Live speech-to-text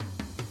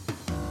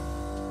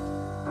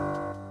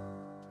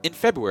In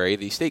February,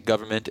 the state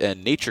government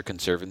and Nature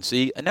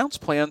Conservancy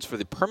announced plans for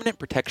the permanent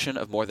protection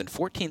of more than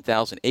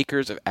 14,000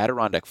 acres of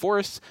Adirondack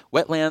forests,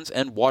 wetlands,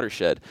 and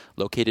watershed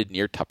located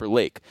near Tupper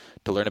Lake.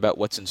 To learn about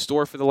what's in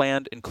store for the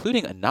land,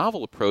 including a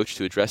novel approach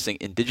to addressing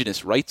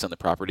indigenous rights on the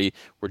property,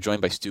 we're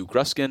joined by Stu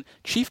Gruskin,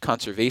 Chief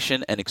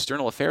Conservation and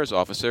External Affairs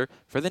Officer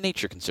for the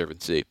Nature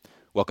Conservancy.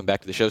 Welcome back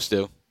to the show,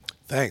 Stu.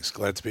 Thanks.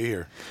 Glad to be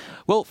here.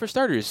 Well, for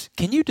starters,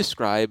 can you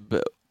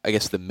describe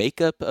the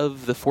makeup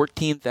of the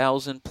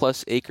 14,000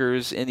 plus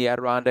acres in the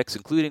Adirondacks,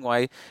 including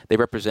why they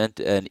represent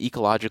an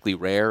ecologically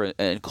rare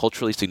and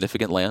culturally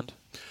significant land?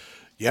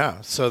 Yeah,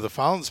 so the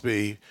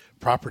Follansbee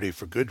property,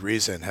 for good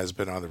reason, has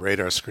been on the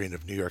radar screen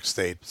of New York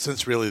State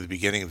since really the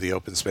beginning of the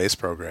open space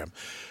program.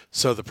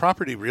 So the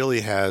property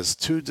really has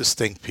two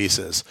distinct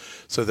pieces.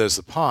 So there's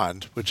the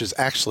pond, which is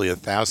actually a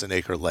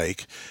 1,000-acre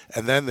lake,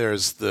 and then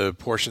there's the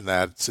portion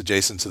that's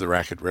adjacent to the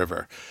Racket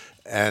River.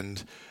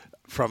 And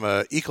from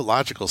an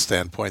ecological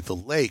standpoint, the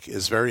lake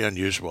is very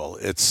unusual.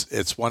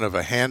 It's one of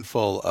a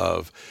handful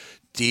of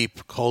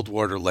deep cold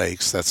water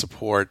lakes that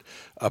support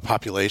a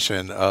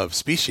population of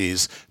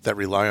species that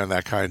rely on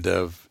that kind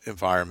of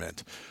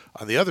environment.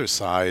 On the other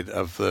side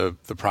of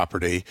the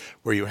property,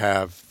 where you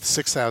have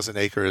 6,000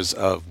 acres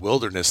of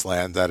wilderness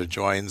land that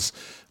adjoins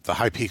the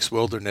High Peaks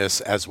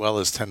Wilderness, as well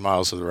as 10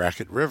 miles of the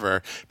Racket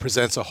River,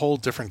 presents a whole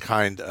different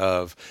kind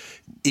of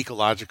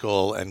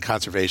ecological and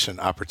conservation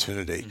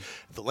opportunity.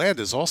 The land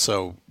is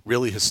also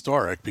really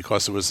historic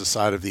because it was the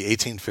site of the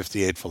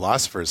 1858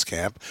 Philosophers'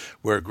 Camp,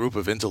 where a group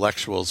of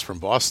intellectuals from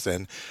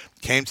Boston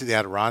came to the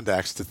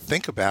Adirondacks to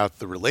think about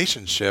the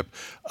relationship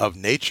of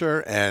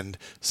nature and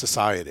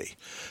society.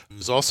 It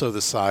was also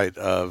the site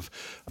of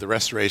the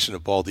restoration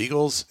of bald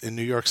eagles in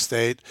New York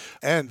State,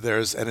 and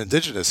there's an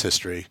indigenous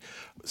history.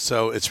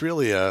 So it's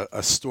really a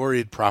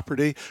storied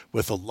property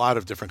with a lot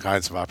of different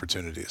kinds of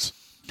opportunities.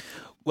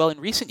 Well, in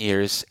recent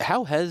years,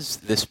 how has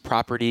this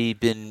property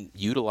been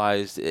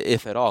utilized,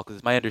 if at all? Because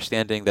it's my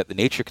understanding that the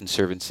Nature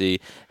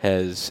Conservancy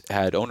has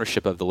had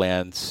ownership of the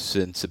land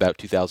since about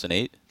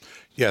 2008.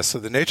 Yes, so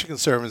the Nature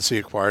Conservancy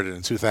acquired it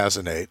in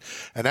 2008,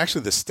 and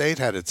actually the state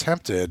had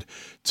attempted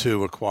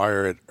to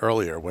acquire it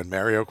earlier. When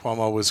Mario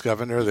Cuomo was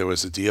governor, there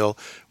was a deal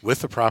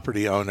with the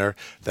property owner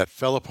that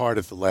fell apart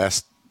at the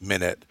last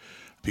minute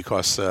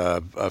because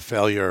of a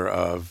failure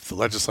of the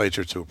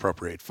legislature to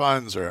appropriate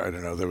funds, or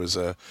there was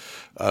a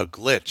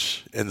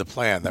glitch in the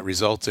plan that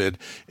resulted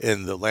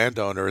in the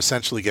landowner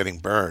essentially getting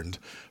burned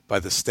by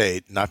the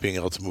state, not being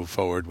able to move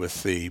forward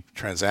with the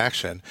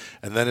transaction.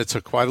 And then it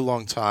took quite a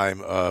long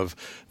time of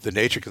the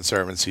Nature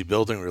Conservancy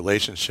building a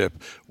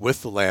relationship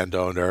with the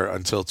landowner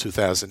until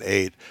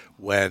 2008,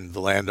 when the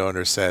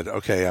landowner said,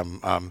 okay,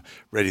 I'm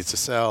ready to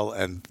sell.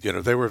 And,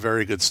 they were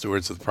very good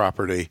stewards of the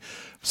property.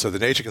 So the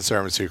Nature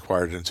Conservancy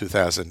acquired it in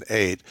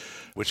 2008,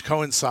 which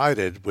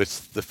coincided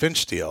with the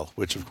Finch deal,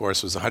 which, of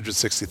course, was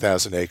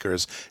 160,000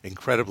 acres,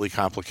 incredibly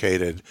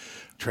complicated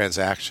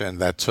transaction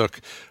that took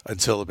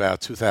until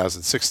about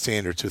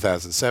 2016 or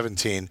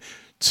 2017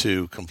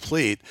 to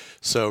complete.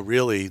 So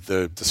really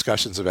the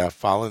discussions about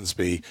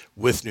Follansbee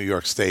with New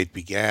York State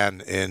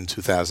began in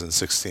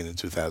 2016 and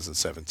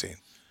 2017.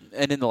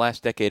 And in the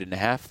last decade and a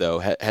half, though,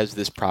 has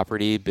this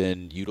property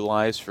been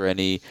utilized for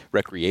any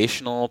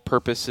recreational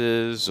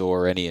purposes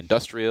or any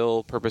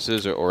industrial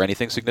purposes or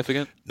anything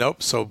significant?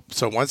 Nope. So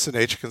once the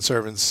Nature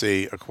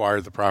Conservancy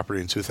acquired the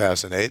property in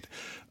 2008,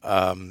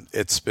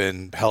 it's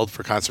been held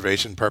for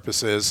conservation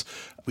purposes.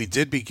 We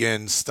did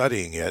begin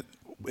studying it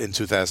in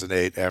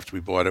 2008 after we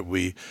bought it.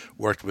 We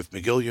worked with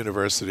McGill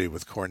University,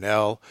 with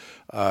Cornell,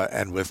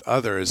 and with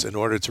others in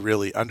order to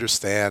really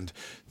understand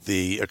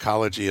the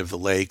ecology of the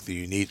lake, the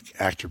unique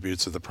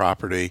attributes of the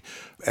property.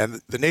 And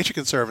the Nature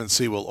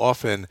Conservancy will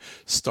often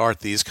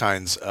start these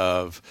kinds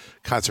of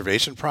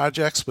conservation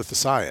projects with the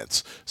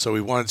science. So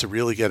we wanted to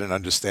really get an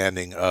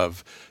understanding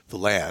of the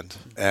land.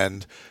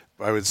 And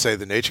I would say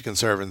the Nature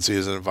Conservancy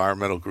is an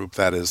environmental group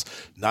that is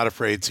not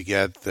afraid to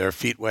get their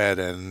feet wet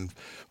and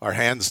our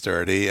hands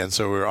dirty, and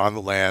so we're on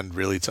the land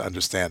really to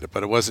understand it.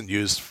 But it wasn't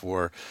used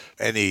for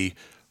any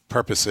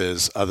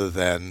purposes other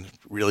than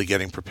really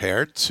getting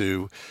prepared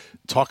to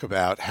talk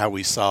about how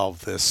we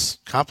solve this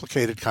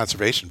complicated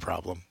conservation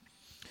problem.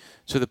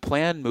 So the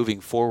plan moving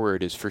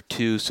forward is for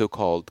two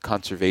so-called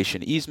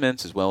conservation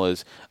easements as well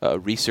as a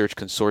research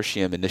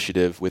consortium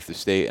initiative with the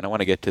state. And I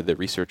want to get to the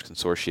research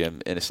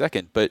consortium in a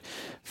second. But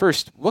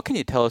first, what can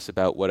you tell us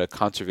about what a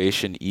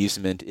conservation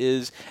easement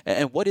is?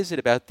 And what is it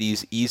about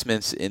these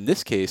easements in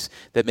this case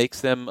that makes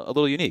them a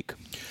little unique?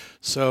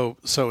 So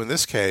in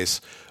this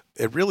case,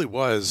 it really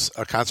was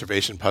a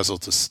conservation puzzle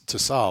to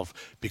solve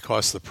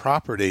because the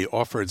property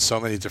offered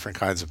so many different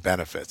kinds of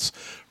benefits,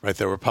 right?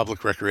 There were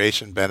public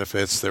recreation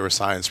benefits, there were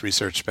science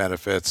research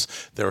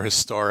benefits, there were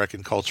historic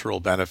and cultural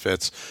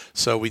benefits.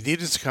 So we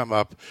needed to come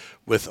up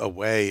with a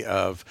way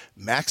of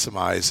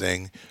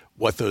maximizing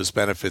what those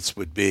benefits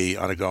would be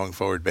on a going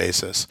forward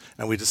basis.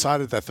 And we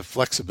decided that the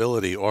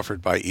flexibility offered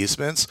by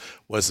easements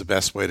was the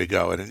best way to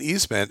go. And an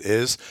easement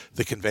is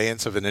the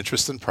conveyance of an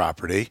interest in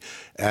property,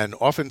 and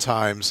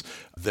oftentimes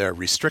they're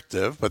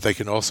restrictive, but they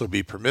can also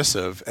be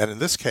permissive. And in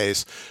this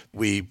case,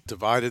 we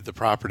divided the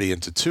property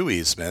into two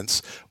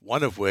easements,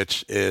 one of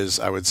which is,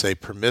 I would say,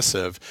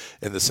 permissive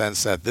in the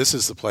sense that this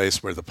is the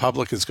place where the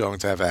public is going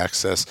to have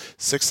access,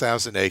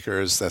 6,000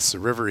 acres, that's the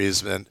river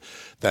easement,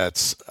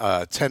 that's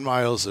 10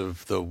 miles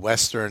of the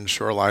western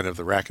shoreline of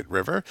the Racket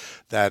River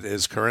that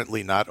is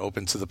currently not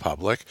open to the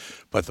public,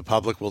 but the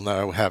public will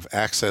now have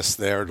access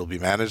there. It'll be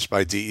managed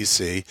by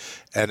DEC,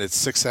 and it's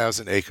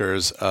 6,000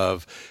 acres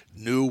of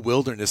new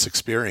wilderness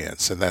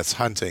experience, and that's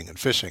hunting and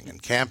fishing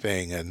and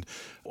camping and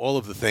all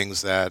of the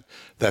things that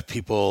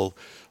people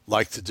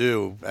like to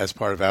do as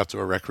part of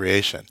outdoor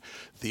recreation.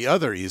 The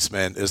other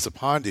easement is the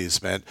pond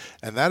easement,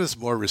 and that is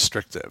more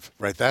restrictive,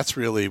 right? That's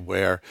really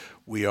where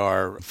we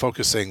are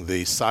focusing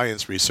the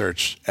science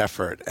research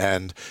effort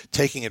and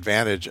taking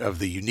advantage of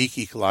the unique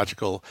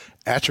ecological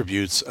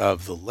attributes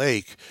of the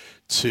lake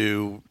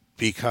to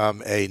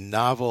become a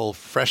novel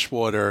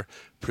freshwater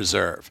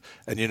preserve.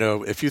 And,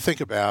 if you think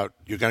about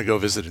you're going to go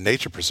visit a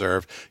nature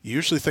preserve, you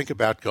usually think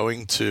about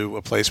going to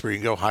a place where you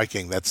can go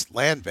hiking that's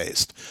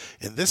land-based.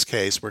 In this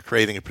case, we're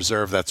creating a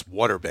preserve that's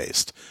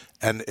water-based.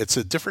 And it's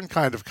a different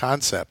kind of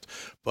concept,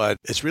 but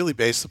it's really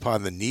based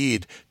upon the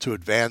need to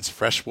advance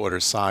freshwater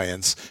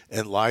science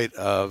in light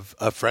of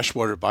a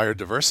freshwater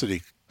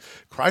biodiversity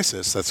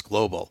crisis that's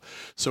global.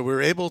 So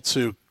we're able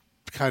to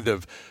kind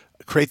of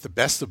create the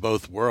best of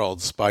both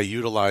worlds by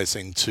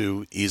utilizing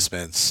two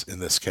easements in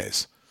this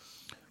case.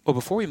 Well,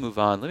 before we move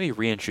on, let me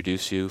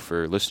reintroduce you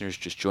for listeners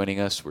just joining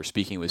us. We're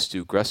speaking with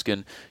Stu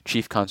Gruskin,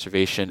 Chief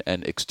Conservation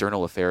and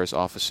External Affairs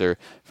Officer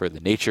for the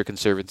Nature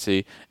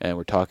Conservancy, and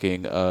we're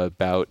talking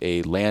about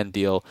a land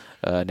deal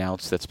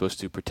announced that's supposed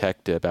to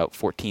protect about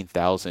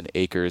 14,000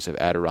 acres of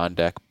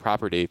Adirondack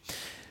property.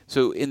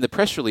 So in the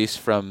press release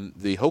from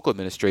the Hochul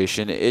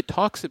administration, it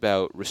talks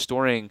about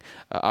restoring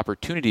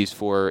opportunities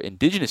for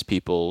indigenous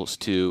peoples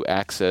to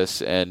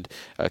access and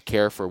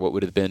care for what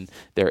would have been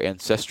their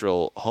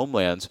ancestral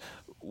homelands.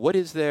 What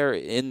is there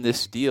in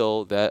this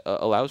deal that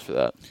allows for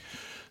that?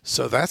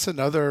 So that's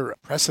another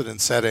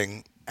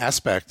precedent-setting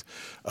aspect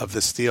of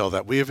this deal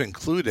that we have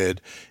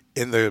included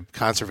in the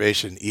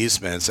conservation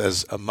easements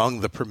as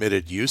among the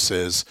permitted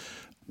uses,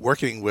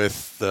 working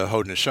with the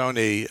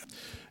Haudenosaunee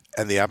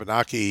and the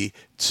Abenaki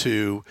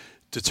to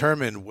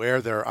determine where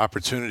there are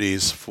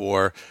opportunities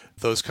for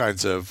those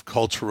kinds of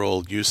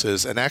cultural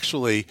uses and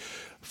actually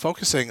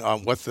focusing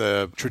on what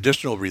the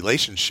traditional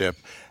relationship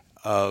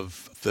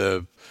of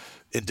the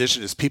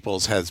indigenous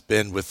peoples has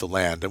been with the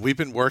land. And we've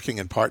been working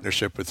in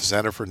partnership with the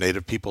Center for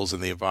Native Peoples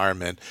and the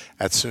Environment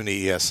at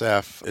SUNY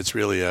ESF. It's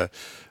really an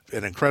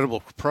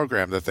incredible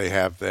program that they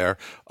have there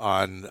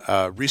on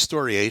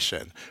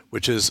restoration,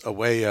 which is a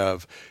way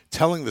of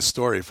telling the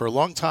story. For a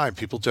long time,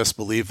 people just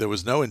believed there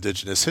was no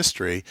indigenous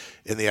history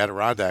in the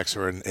Adirondacks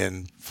or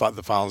in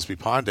the Follansbee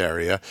Pond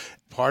area.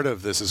 Part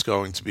of this is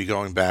going to be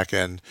going back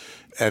and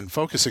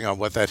focusing on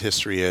what that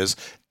history is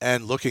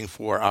and looking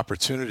for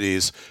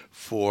opportunities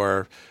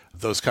for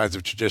those kinds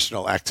of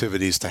traditional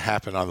activities to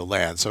happen on the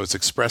land. So it's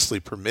expressly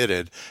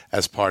permitted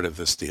as part of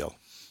this deal.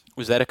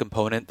 Was that a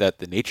component that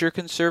the Nature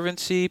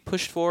Conservancy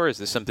pushed for? Is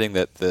this something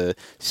that the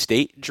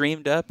state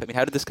dreamed up? I mean,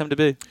 how did this come to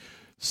be?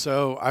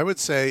 So I would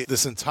say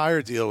this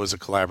entire deal was a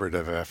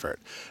collaborative effort,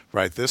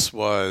 right? This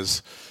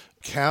was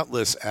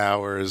countless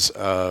hours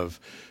of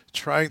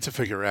trying to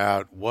figure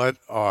out what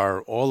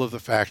are all of the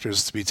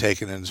factors to be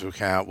taken into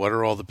account, what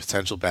are all the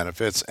potential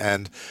benefits.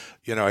 And,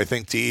 I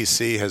think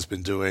DEC has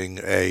been doing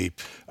a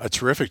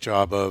terrific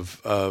job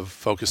of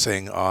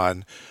focusing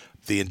on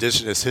the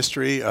indigenous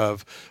history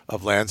of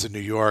lands in New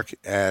York.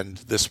 And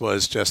this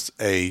was just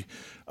a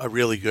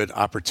really good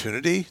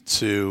opportunity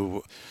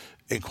to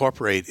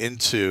incorporate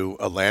into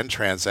a land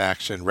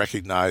transaction,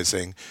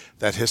 recognizing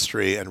that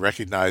history and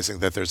recognizing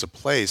that there's a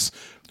place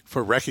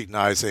for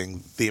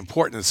recognizing the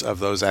importance of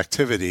those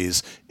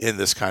activities in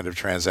this kind of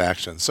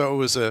transaction. So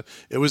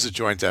it was a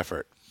joint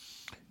effort.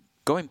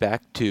 Going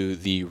back to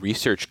the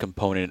research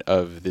component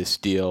of this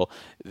deal,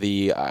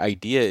 the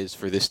idea is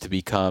for this to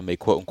become a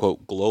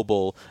quote-unquote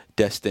global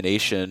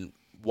destination.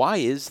 Why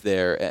is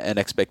there an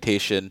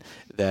expectation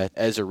that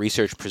as a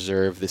research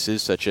preserve, this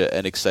is such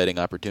an exciting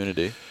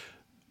opportunity?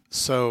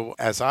 So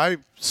as I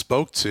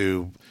spoke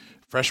to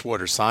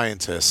freshwater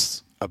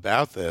scientists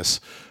about this,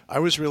 I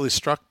was really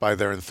struck by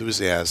their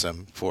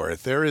enthusiasm for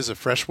it. There is a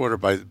freshwater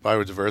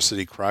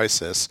biodiversity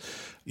crisis.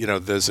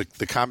 There's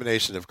the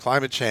combination of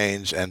climate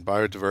change and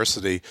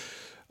biodiversity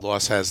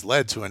loss has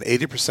led to an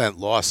 80%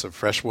 loss of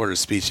freshwater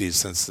species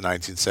since the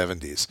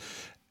 1970s.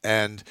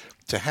 And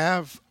to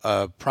have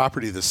a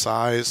property the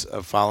size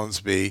of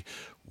Follansbee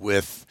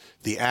with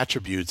the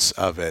attributes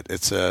of it,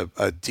 it's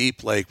a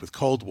deep lake with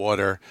cold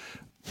water,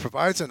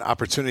 provides an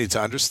opportunity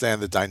to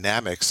understand the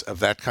dynamics of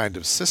that kind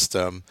of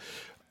system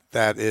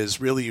that is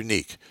really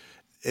unique.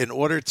 in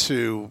order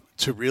to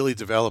really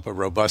develop a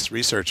robust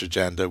research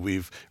agenda,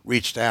 we've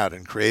reached out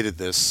and created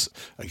this,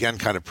 again,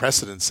 kind of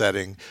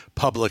precedent-setting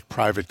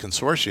public-private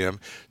consortium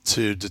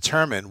to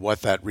determine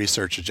what that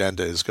research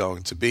agenda is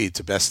going to be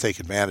to best take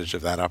advantage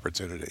of that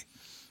opportunity.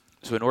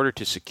 So in order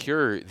to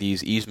secure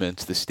these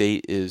easements, the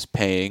state is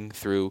paying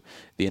through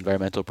the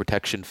Environmental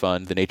Protection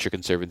Fund, the Nature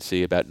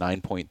Conservancy, about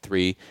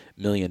 $9.3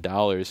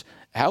 million.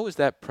 How is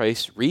that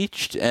price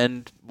reached,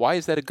 and why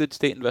is that a good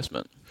state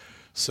investment?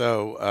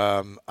 So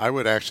I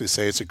would actually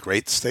say it's a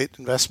great state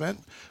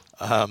investment.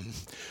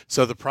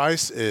 So the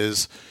price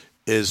is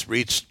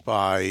reached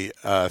by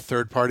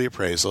third-party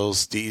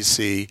appraisals.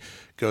 DEC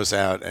goes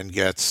out and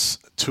gets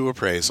two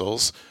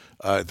appraisals,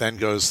 then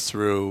goes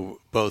through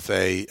both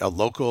a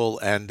local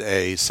and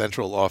a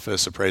central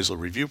office appraisal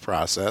review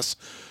process,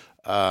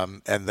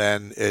 and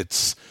then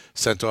it's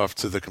sent off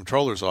to the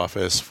comptroller's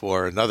office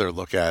for another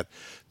look at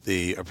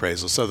the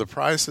appraisal. So the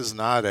price is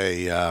not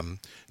a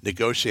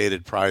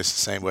negotiated price the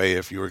same way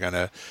if you were going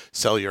to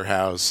sell your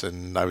house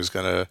and I was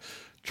going to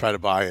try to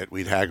buy it,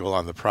 we'd haggle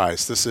on the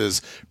price. This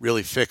is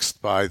really fixed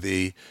by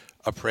the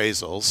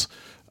appraisals.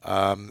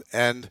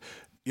 And,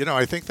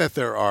 I think that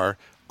there are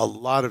a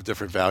lot of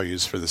different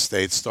values for the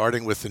state,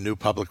 starting with the new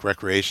public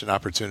recreation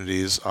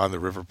opportunities on the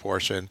river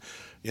portion.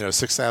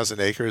 6,000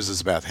 acres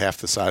is about half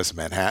the size of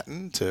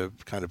Manhattan, to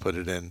kind of put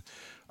it in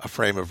a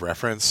frame of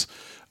reference.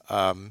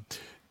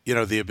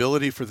 The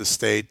ability for the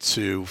state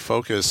to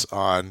focus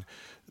on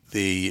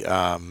the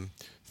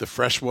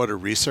freshwater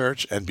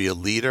research and be a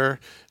leader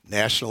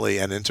nationally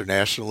and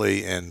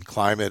internationally in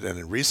climate and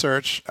in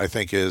research, I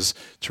think is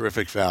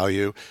terrific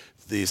value.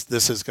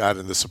 This has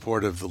gotten the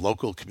support of the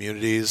local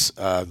communities,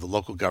 the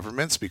local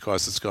governments,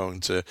 because it's going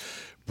to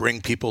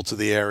bring people to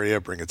the area,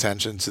 bring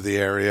attention to the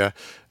area.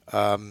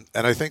 And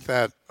I think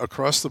that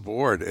across the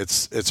board,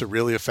 it's a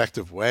really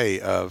effective way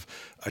of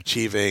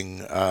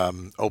achieving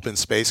open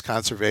space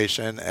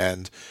conservation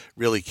and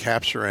really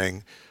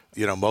capturing,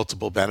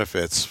 multiple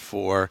benefits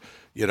for,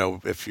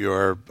 if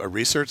you're a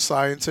research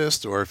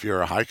scientist or if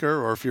you're a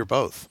hiker or if you're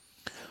both.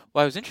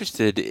 Well, I was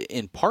interested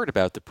in part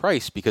about the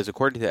price because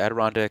according to the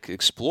Adirondack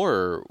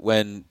Explorer,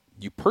 when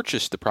you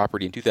purchased the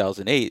property in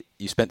 2008,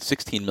 you spent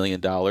 $16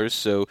 million,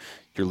 so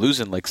you're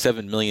losing like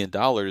 $7 million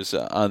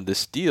on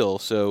this deal.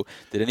 So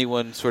did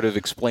anyone sort of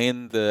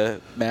explain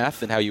the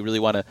math and how you really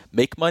want to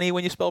make money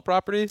when you sell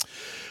property?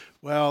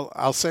 Well,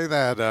 I'll say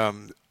that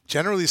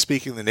generally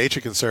speaking, the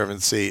Nature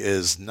Conservancy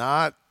is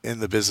not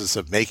in the business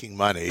of making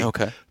money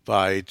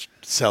by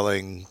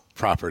selling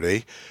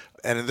property.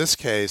 And in this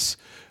case,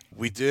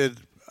 we did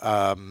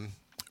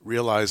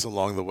realize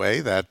along the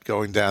way that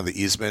going down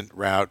the easement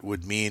route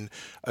would mean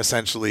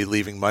essentially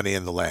leaving money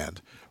in the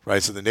land,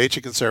 right? So the Nature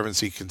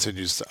Conservancy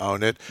continues to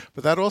own it,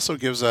 but that also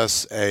gives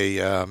us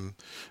I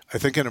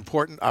think, an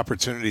important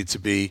opportunity to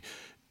be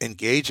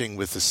engaging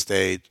with the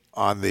state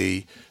on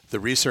the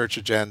research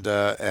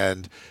agenda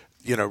and,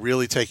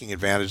 really taking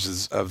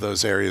advantages of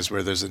those areas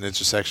where there's an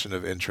intersection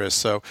of interest.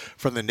 So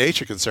from the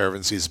Nature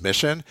Conservancy's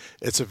mission,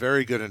 it's a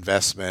very good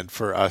investment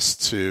for us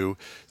to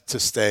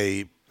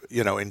stay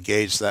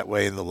engaged that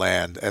way in the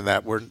land, and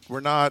that we're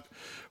not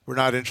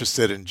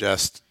interested in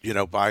just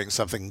buying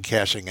something and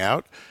cashing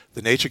out.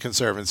 The Nature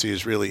Conservancy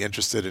is really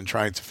interested in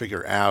trying to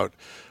figure out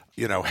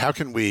how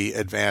can we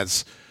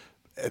advance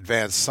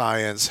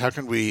science, how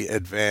can we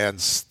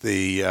advance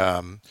the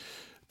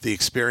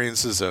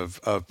experiences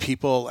of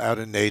people out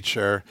in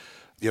nature.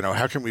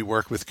 How can we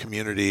work with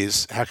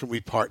communities? How can we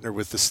partner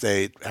with the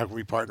state? How can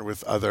we partner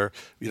with other,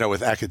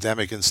 with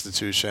academic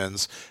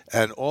institutions?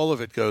 And all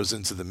of it goes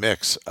into the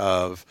mix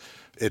of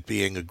it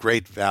being a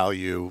great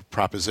value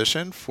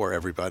proposition for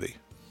everybody.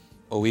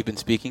 Well, we've been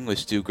speaking with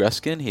Stu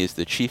Gruskin. He is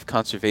the Chief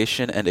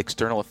Conservation and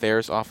External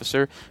Affairs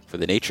Officer for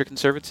the Nature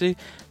Conservancy.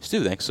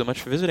 Stu, thanks so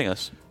much for visiting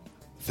us.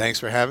 Thanks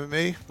for having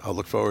me. I'll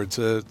look forward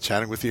to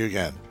chatting with you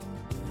again.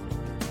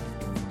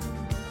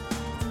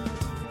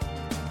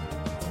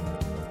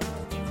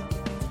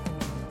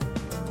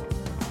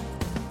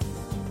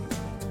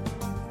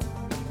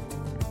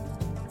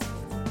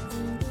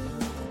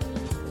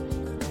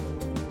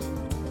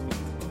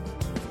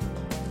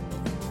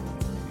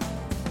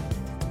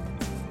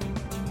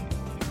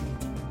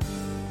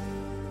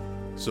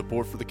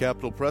 Support for the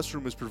Capitol Press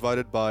Room is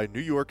provided by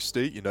New York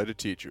State United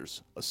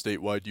Teachers, a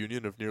statewide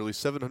union of nearly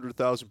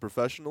 700,000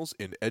 professionals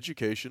in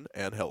education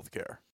and healthcare.